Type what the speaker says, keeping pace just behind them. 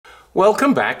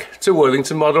Welcome back to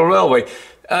Worthington Model Railway.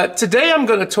 Today I'm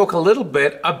going to talk a little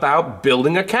bit about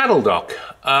building a cattle dock.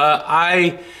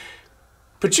 I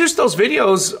produced those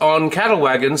videos on cattle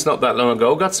wagons not that long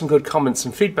ago, got some good comments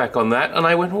and feedback on that, and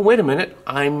I went, well, wait a minute,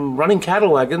 I'm running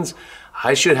cattle wagons,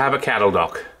 I should have a cattle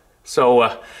dock.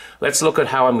 So let's look at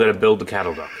how I'm going to build the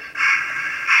cattle dock.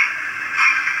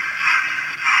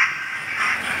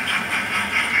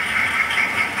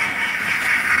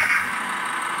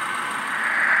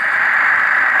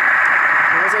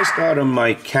 As I start on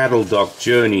my cattle dock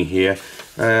journey here,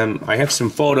 I have some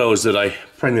photos that I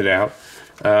printed out.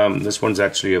 This one's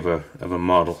actually of a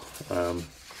model, and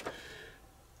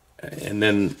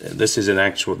then this is an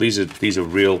actual. These are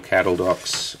real cattle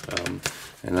docks,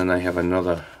 and then I have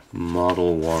another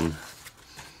model one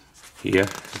here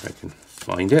if I can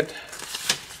find it.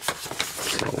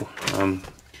 So I'm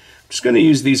just going to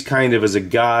use these kind of as a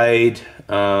guide.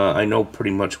 I know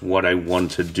pretty much what I want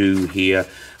to do here.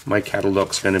 My cattle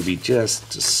dock's going to be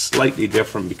just slightly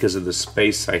different because of the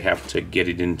space I have to get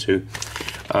it into.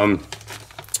 I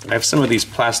have some of these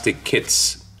plastic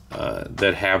kits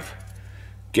that have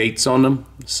gates on them,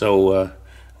 so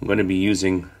I'm going to be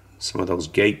using some of those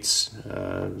gates.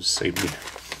 Save me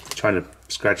trying to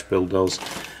scratch build those.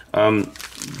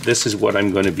 This is what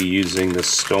I'm going to be using, the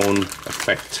stone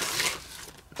effect.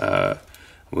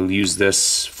 We'll use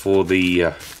this for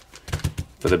the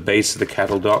base of the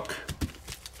cattle dock.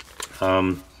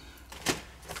 I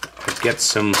get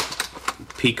some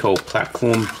Pico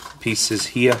platform pieces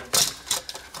here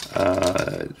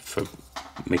for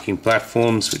making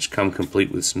platforms, which come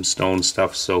complete with some stone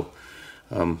stuff, so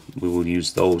we will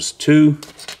use those too.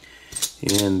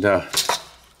 And the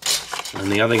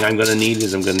other thing I'm going to need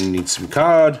is I'm going to need some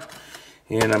card,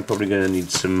 and I'm probably going to need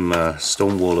some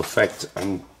stone wall effect.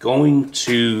 I'm going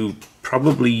to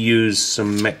probably use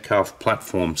some Metcalf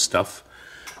platform stuff.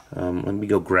 Let me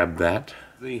go grab that.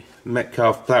 The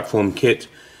Metcalf platform kit,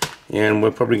 and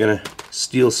we're probably going to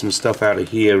steal some stuff out of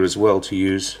here as well to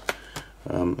use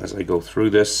as I go through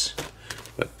this.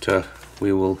 But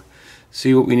we will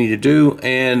see what we need to do,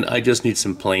 and I just need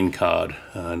some plain card,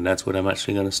 and that's what I'm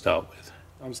actually going to start with.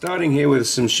 I'm starting here with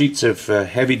some sheets of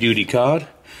heavy-duty card,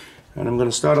 and I'm going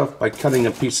to start off by cutting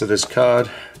a piece of this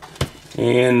card,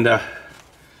 and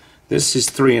this is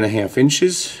 3.5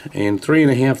 inches, and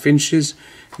 3.5 inches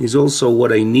is also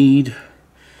what I need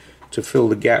to fill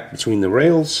the gap between the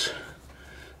rails.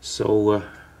 So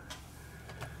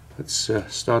let's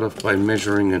start off by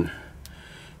measuring and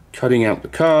cutting out the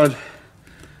card,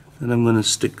 and I'm going to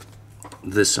stick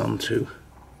this onto.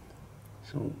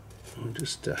 So I'll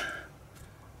just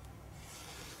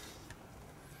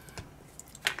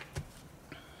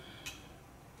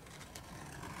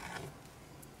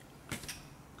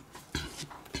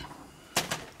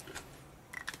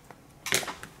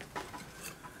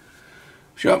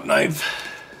sharp knife,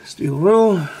 steel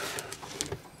rule.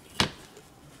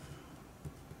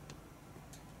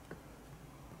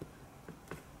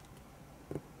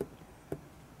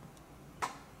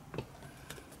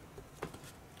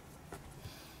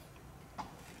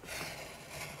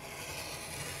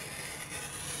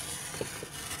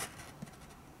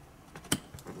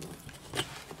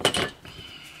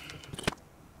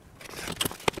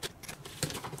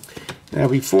 Now,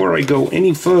 before I go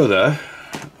any further,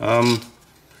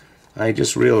 I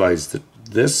just realized that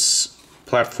this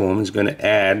platform is going to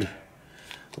add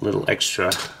a little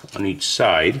extra on each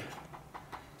side,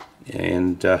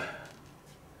 and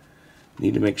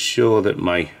need to make sure that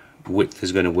my width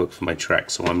is going to work for my track,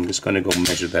 so I'm just going to go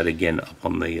measure that again up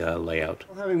on the layout.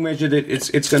 Well, having measured it,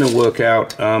 it's going to work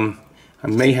out. I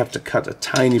may have to cut a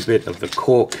tiny bit of the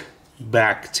cork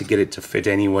back to get it to fit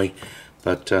anyway,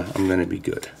 but I'm going to be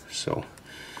good. So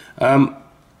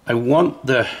I want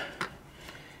the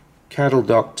cattle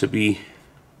dock to be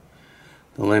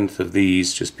the length of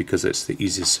these, just because it's the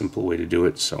easiest simple way to do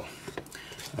it. So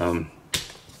and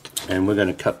we're going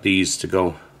to cut these to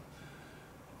go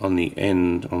on the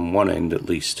end, on one end at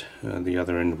least. The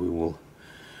other end we will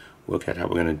work out how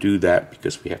we're going to do that,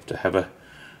 because we have to have a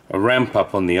ramp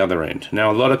up on the other end. Now,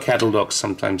 a lot of cattle docks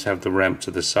sometimes have the ramp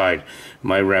to the side.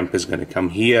 My ramp is going to come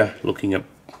here. Looking at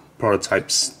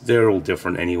prototypes, they're all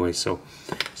different anyway, so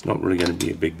it's not really going to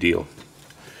be a big deal.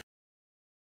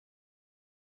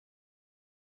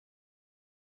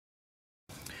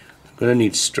 I'm going to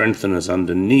need strengtheners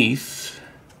underneath,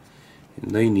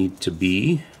 and they need to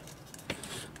be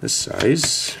this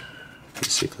size,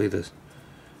 basically the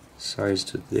size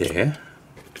to there.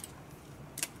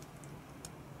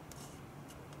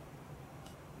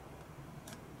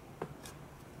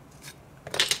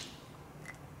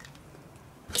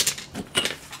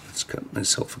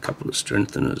 myself a couple of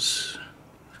strengtheners.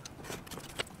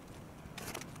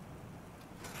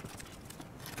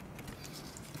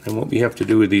 And what we have to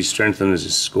do with these strengtheners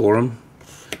is score them,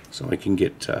 so I can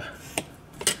get a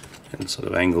sort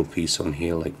of angle piece on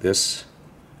here like this.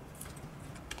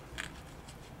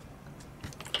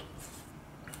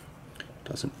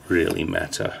 Doesn't really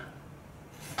matter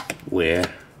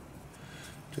where,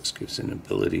 just gives an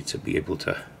ability to be able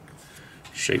to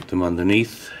shape them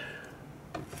underneath.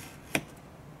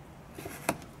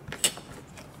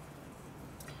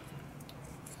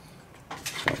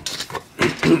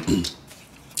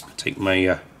 So take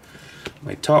my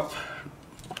my top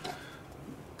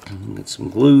and get some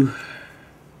glue.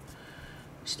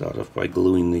 Start off by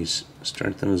gluing these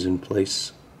strengtheners in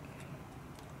place.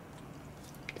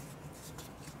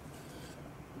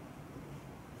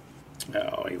 Oh,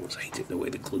 I always hate it the way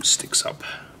the glue sticks up.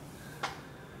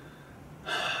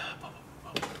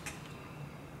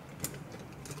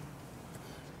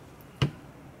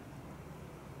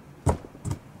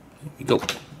 Here we go.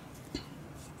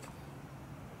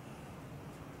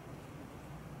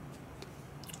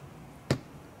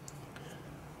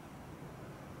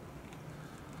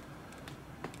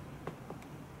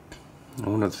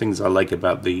 One of the things I like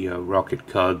about the Rocket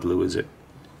card glue is it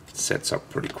sets up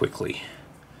pretty quickly.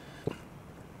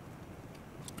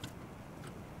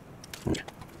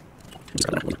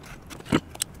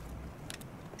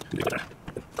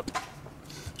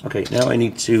 Okay, now I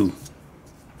need to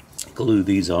glue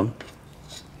these on.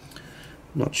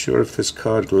 Not sure if this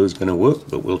card glue is going to work,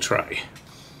 but we'll try.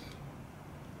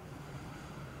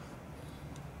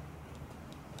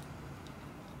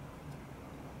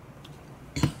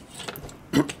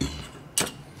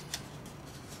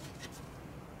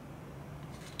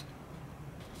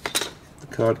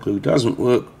 Card glue doesn't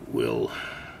work, we'll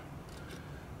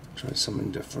try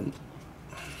something different.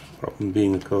 Problem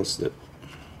being, of course, that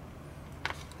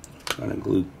I'm trying to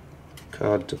glue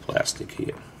card to plastic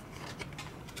here.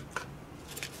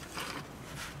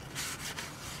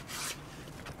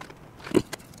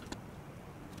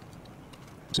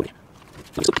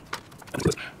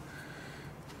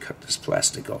 Cut this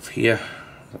plastic off here.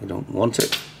 I don't want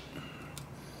it.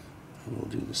 And we'll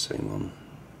do the same on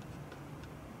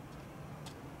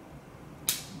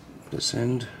this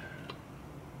end.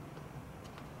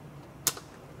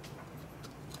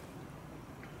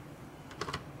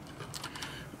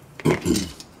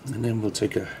 And then we'll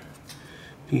take a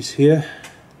piece here,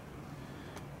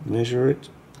 measure it,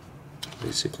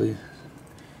 basically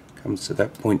comes to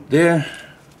that point there.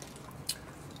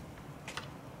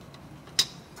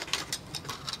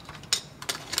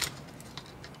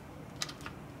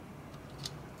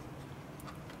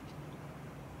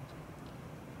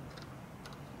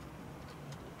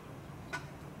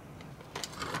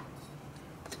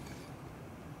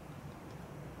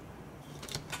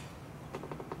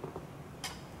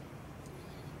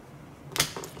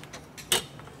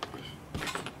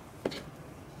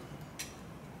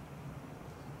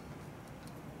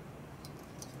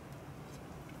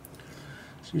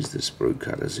 Use the sprue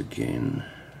cutters again.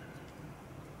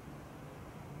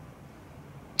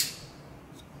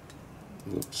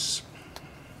 Oops.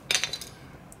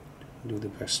 Do the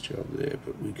best job there,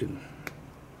 but we can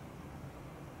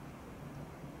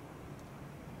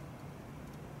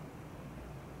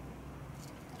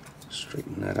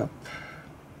straighten that up.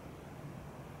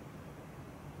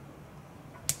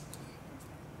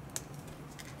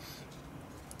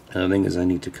 And the thing is, I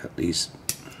need to cut these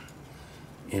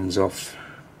ends off.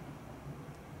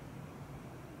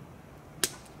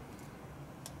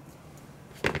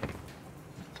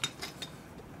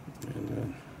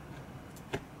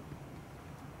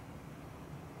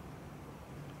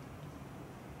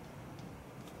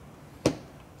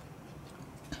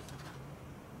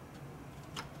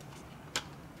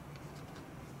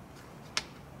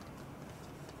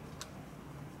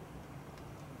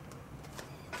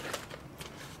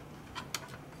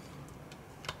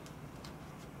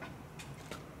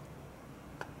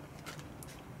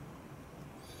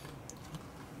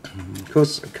 Of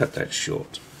course, I cut that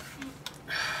short.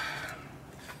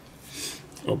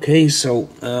 Okay, so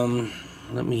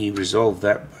let me resolve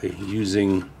that by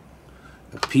using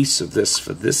a piece of this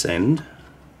for this end.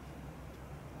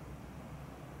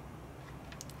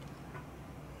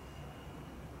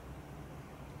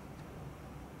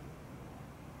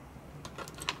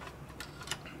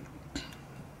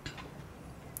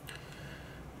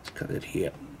 Let's cut it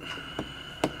here.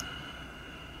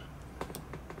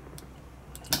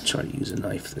 Try to use a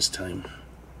knife this time.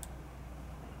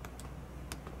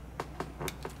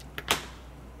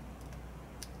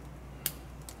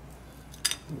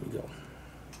 There we go.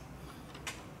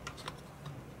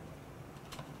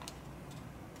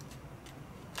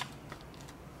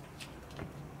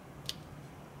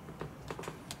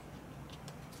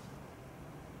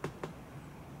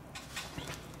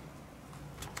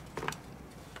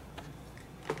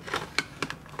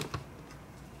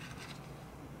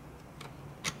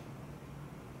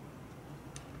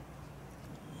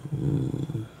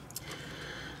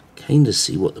 kind of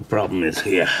see what the problem is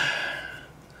here.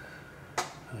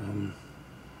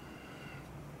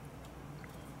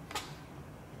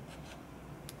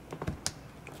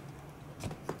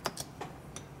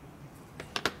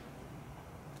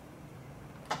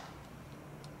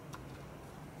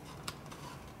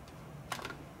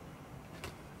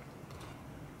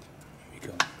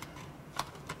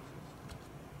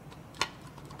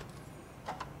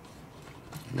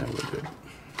 Now we're good.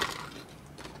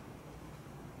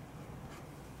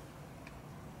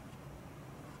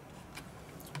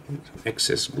 There's some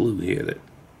excess glue here that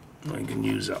I can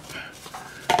use up.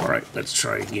 Alright, let's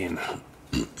try again.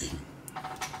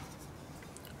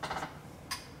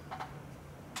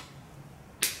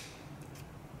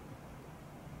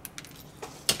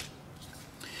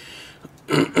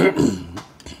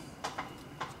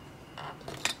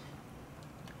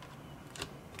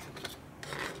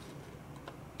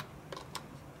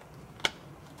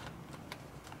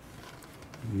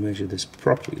 Measure this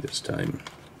properly this time.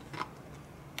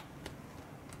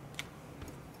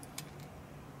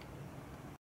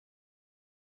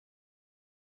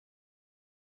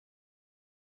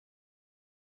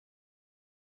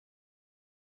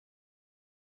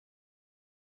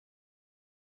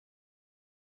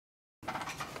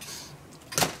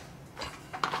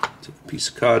 Take a piece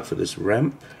of card for this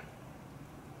ramp.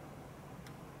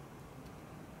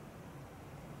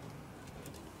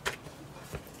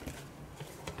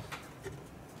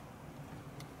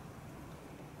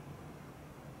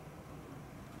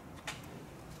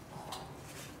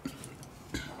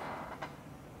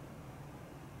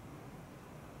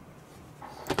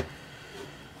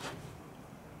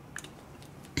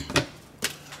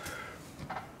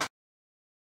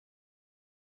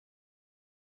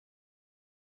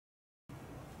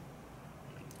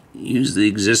 Use the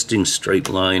existing straight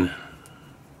line,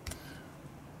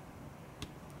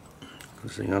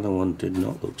 because the other one did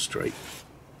not look straight.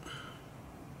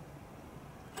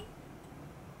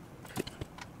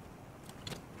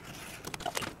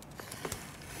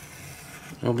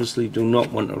 Obviously do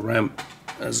not want a ramp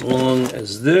as long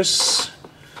as this.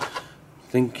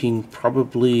 Thinking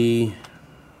probably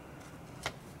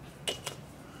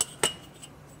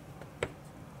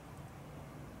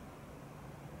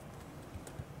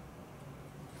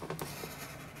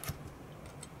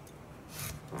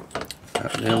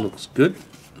that now looks good.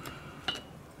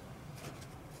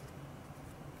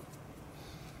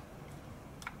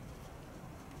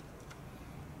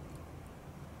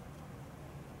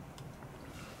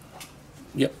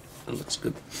 Yep, that looks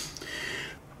good.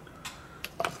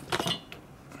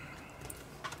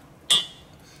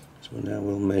 So now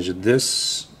we'll measure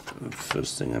this. The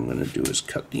first thing I'm going to do is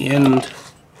cut the end.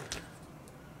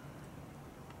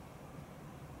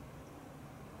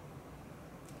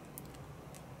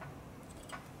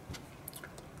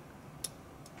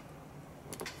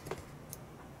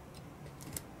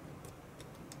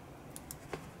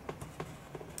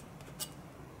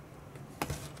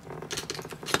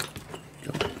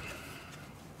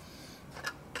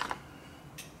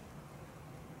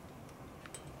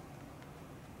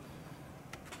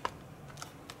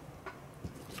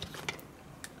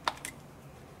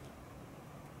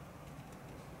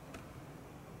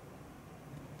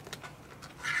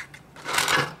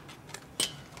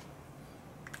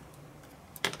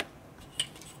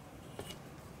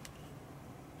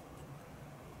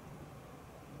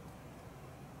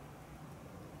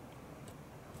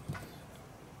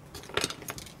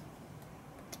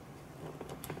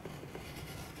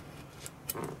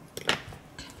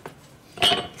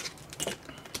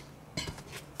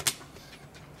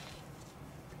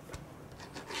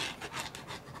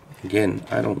 Again,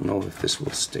 I don't know if this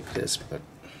will stick this, but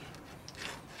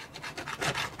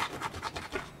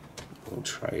we'll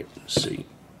try it and see.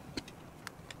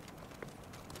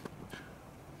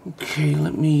 Okay,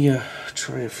 let me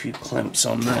try a few clamps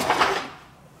on that.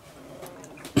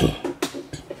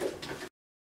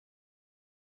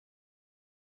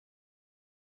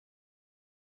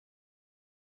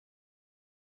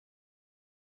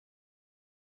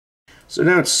 So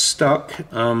now it's stuck.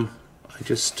 I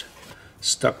just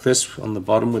stuck this on the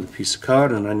bottom with a piece of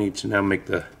card, and I need to now make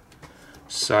the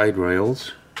side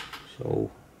rails. So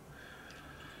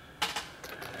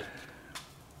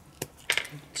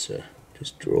let's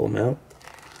just draw them out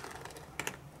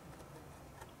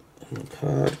on the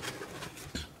card.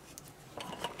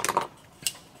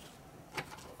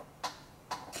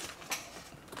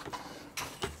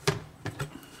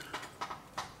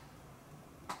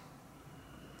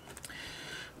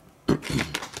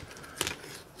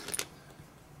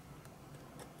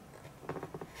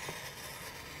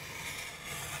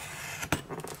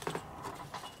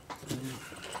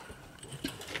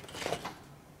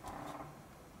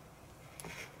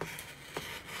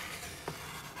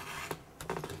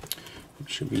 It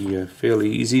should be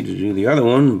fairly easy to do the other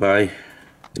one by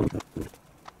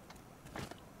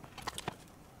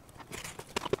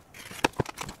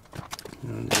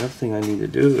and the other thing I need to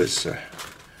do is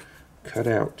cut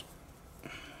out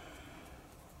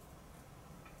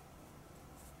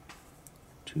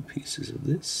 2 pieces of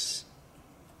this.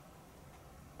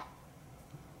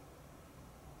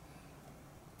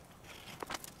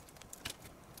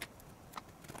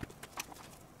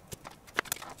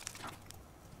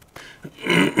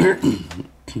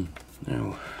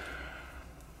 Now,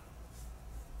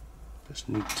 just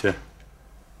need to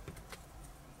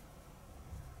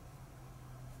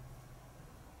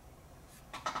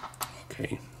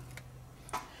okay,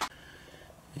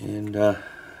 and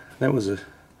that was a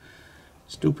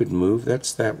stupid move.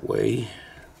 That's that way.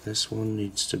 This one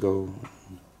needs to go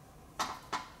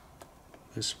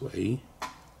this way.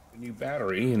 New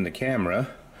battery in the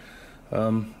camera.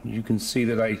 You can see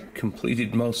that I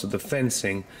completed most of the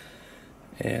fencing,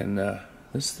 and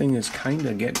this thing is kind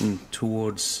of getting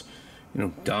towards, you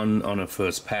know, done on a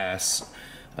first pass.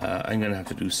 I'm gonna have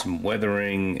to do some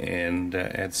weathering and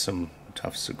add some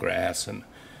tufts of grass and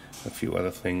a few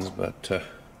other things, but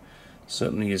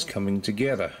certainly is coming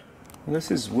together. Well, this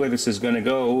is where this is going to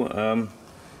go.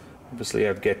 Obviously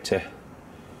I've got to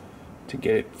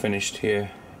get it finished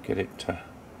here, get it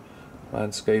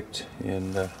landscaped,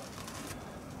 and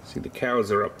see, the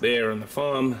cows are up there on the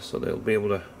farm, so they'll be able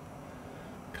to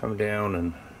come down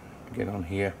and get on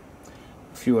here.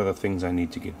 A few other things I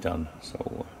need to get done.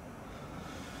 So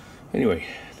anyway,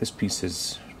 this piece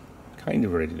is kind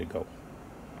of ready to go.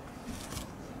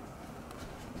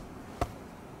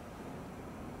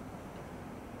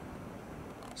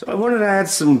 So I wanted to add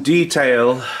some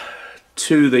detail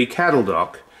to the cattle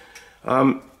dock.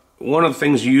 One of the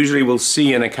things you usually will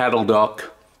see in a cattle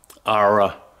dock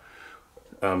are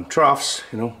troughs,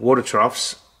 you know, water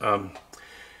troughs.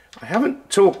 I haven't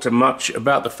talked much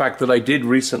about the fact that I did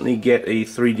recently get a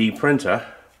 3D printer,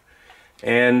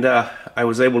 and I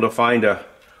was able to find a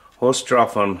horse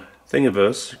trough on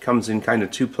Thingiverse. It comes in kind of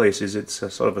 2 places. It's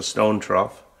a sort of a stone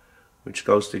trough which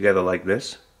goes together like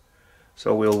this.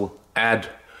 So we'll add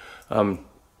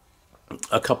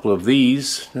a couple of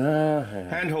these.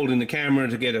 Hand holding the camera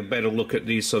to get a better look at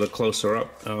these sort of closer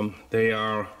up. They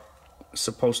are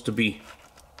supposed to be,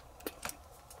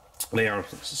 they are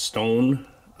stone.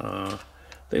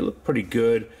 They look pretty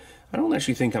good. I don't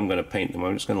actually think I'm going to paint them.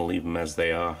 I'm just going to leave them as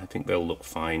they are. I think they'll look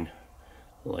fine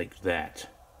like that.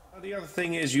 The other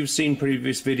thing is, you've seen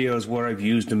previous videos where I've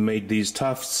used and made these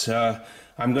tufts.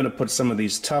 I'm going to put some of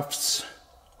these tufts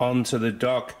onto the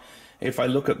dock. If I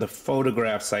look at the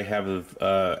photographs I have of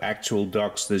actual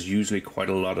docks, there's usually quite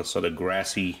a lot of sort of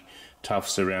grassy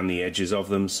tufts around the edges of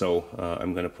them, so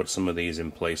I'm going to put some of these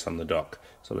in place on the dock.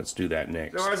 So let's do that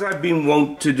next. So as I've been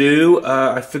wont to do,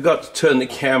 I forgot to turn the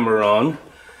camera on.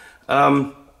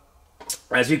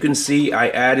 As you can see, I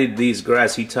added these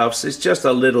grassy tufts. It's just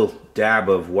a little dab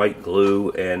of white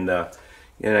glue, and I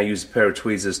use a pair of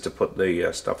tweezers to put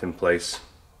the stuff in place.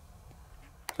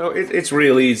 So it's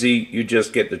real easy. You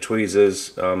just get the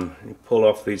tweezers, you pull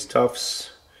off these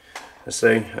tufts, I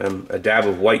say, a dab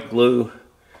of white glue,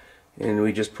 and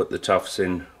we just put the tufts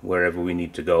in wherever we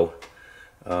need to go.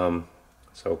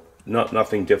 So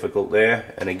nothing difficult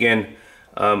there. And again,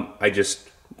 I just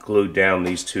glued down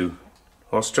these 2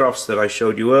 horse troughs that I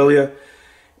showed you earlier,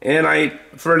 and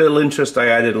for a little interest, I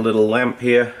added a little lamp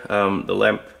here. The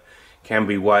lamp can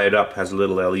be wired up, has a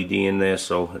little LED in there,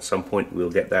 so at some point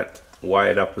we'll get that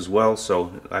wired up as well,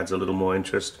 so it adds a little more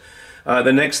interest.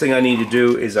 The next thing I need to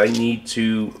do is I need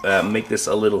to make this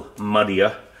a little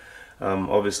muddier.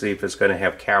 Obviously, if it's going to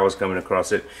have cows coming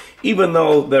across it, even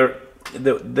though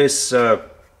this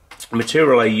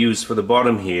material I used for the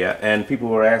bottom here, and people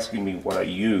were asking me what I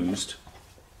used,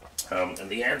 and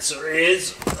the answer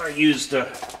is I used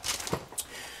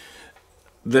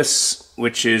this,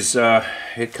 which is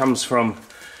it comes from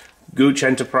Gooch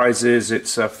Enterprises.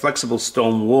 It's a flexible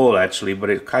stone wall actually, but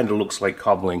it kind of looks like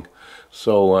cobbling,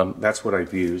 so that's what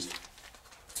I've used.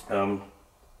 And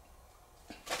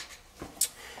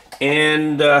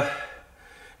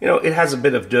you know, it has a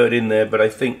bit of dirt in there, but I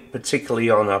think particularly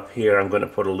on up here I'm going to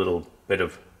put a little bit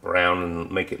of brown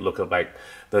and make it look like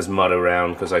there's mud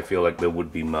around, because I feel like there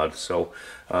would be mud. So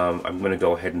I'm going to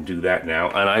go ahead and do that now,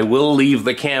 and I will leave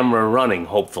the camera running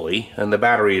hopefully, and the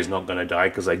battery is not going to die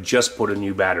because I just put a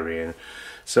new battery in.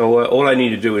 So all I need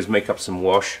to do is make up some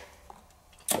wash.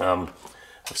 I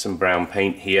have some brown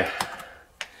paint here,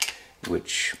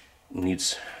 which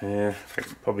needs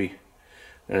probably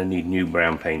going to need new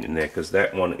brown paint in there because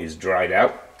that one is dried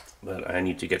out, but I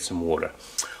need to get some water.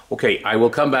 Okay, I will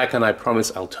come back and I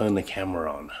promise I'll turn the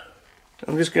camera on.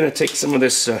 I'm just going to take some of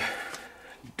this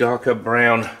darker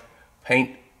brown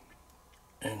paint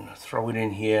and throw it in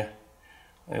here.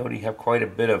 I already have quite a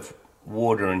bit of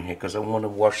water in here because I want to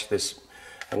wash this.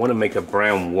 I want to make a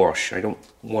brown wash. I don't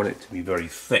want it to be very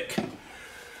thick.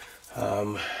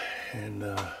 Got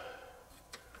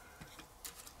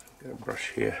a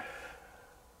brush here.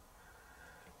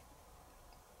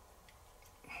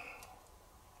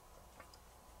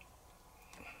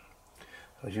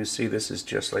 As you see, this is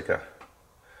just like a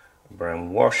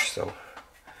brown wash, so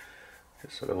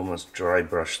just sort of almost dry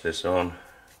brush this on,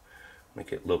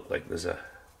 make it look like there's a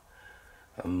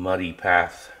muddy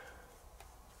path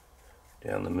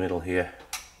down the middle here.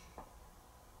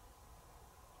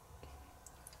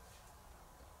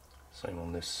 Same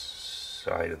on this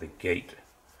side of the gate.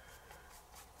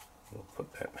 We'll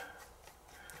put that.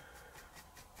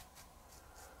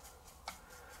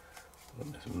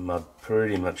 There's mud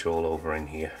pretty much all over in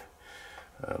here.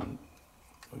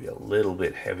 Maybe a little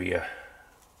bit heavier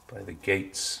by the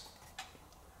gates.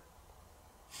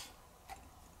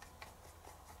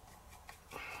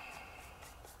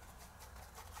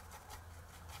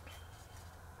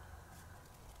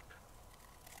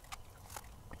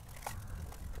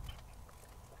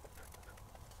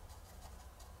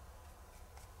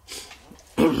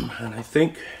 And I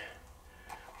think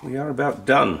we are about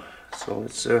done. So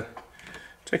let's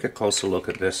take a closer look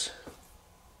at this.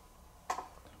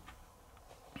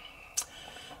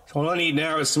 So all I need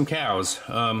now is some cows,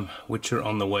 which are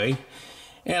on the way.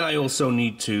 And I also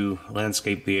need to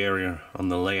landscape the area on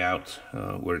the layout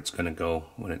where it's going to go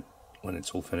when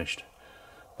it's all finished.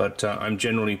 But I'm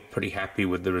generally pretty happy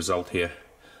with the result here.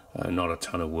 Not a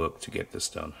ton of work to get this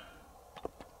done.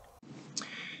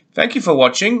 Thank you for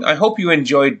watching. I hope you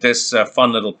enjoyed this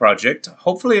fun little project.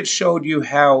 Hopefully it showed you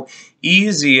how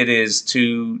easy it is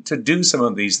to do some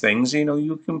of these things. You know,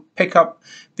 you can pick up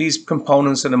these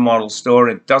components in a model store.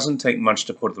 It doesn't take much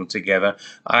to put them together.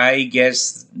 I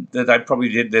guess that I probably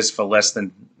did this for less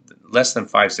than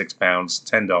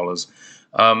 £5-6,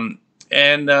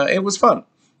 $10. It was fun.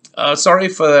 Sorry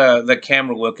for the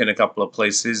camera work in a couple of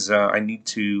places. I need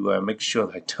to make sure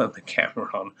that I turn the camera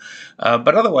on.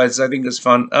 But otherwise, I think it's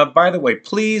fun. By the way,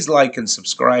 please like and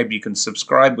subscribe. You can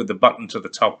subscribe with the button to the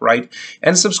top right.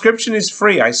 And subscription is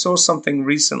free. I saw something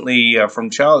recently from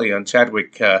Charlie on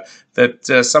Chadwick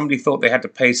that somebody thought they had to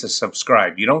pay to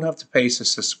subscribe. You don't have to pay to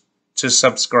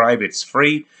subscribe. It's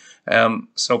free.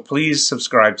 So please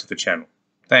subscribe to the channel.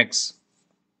 Thanks.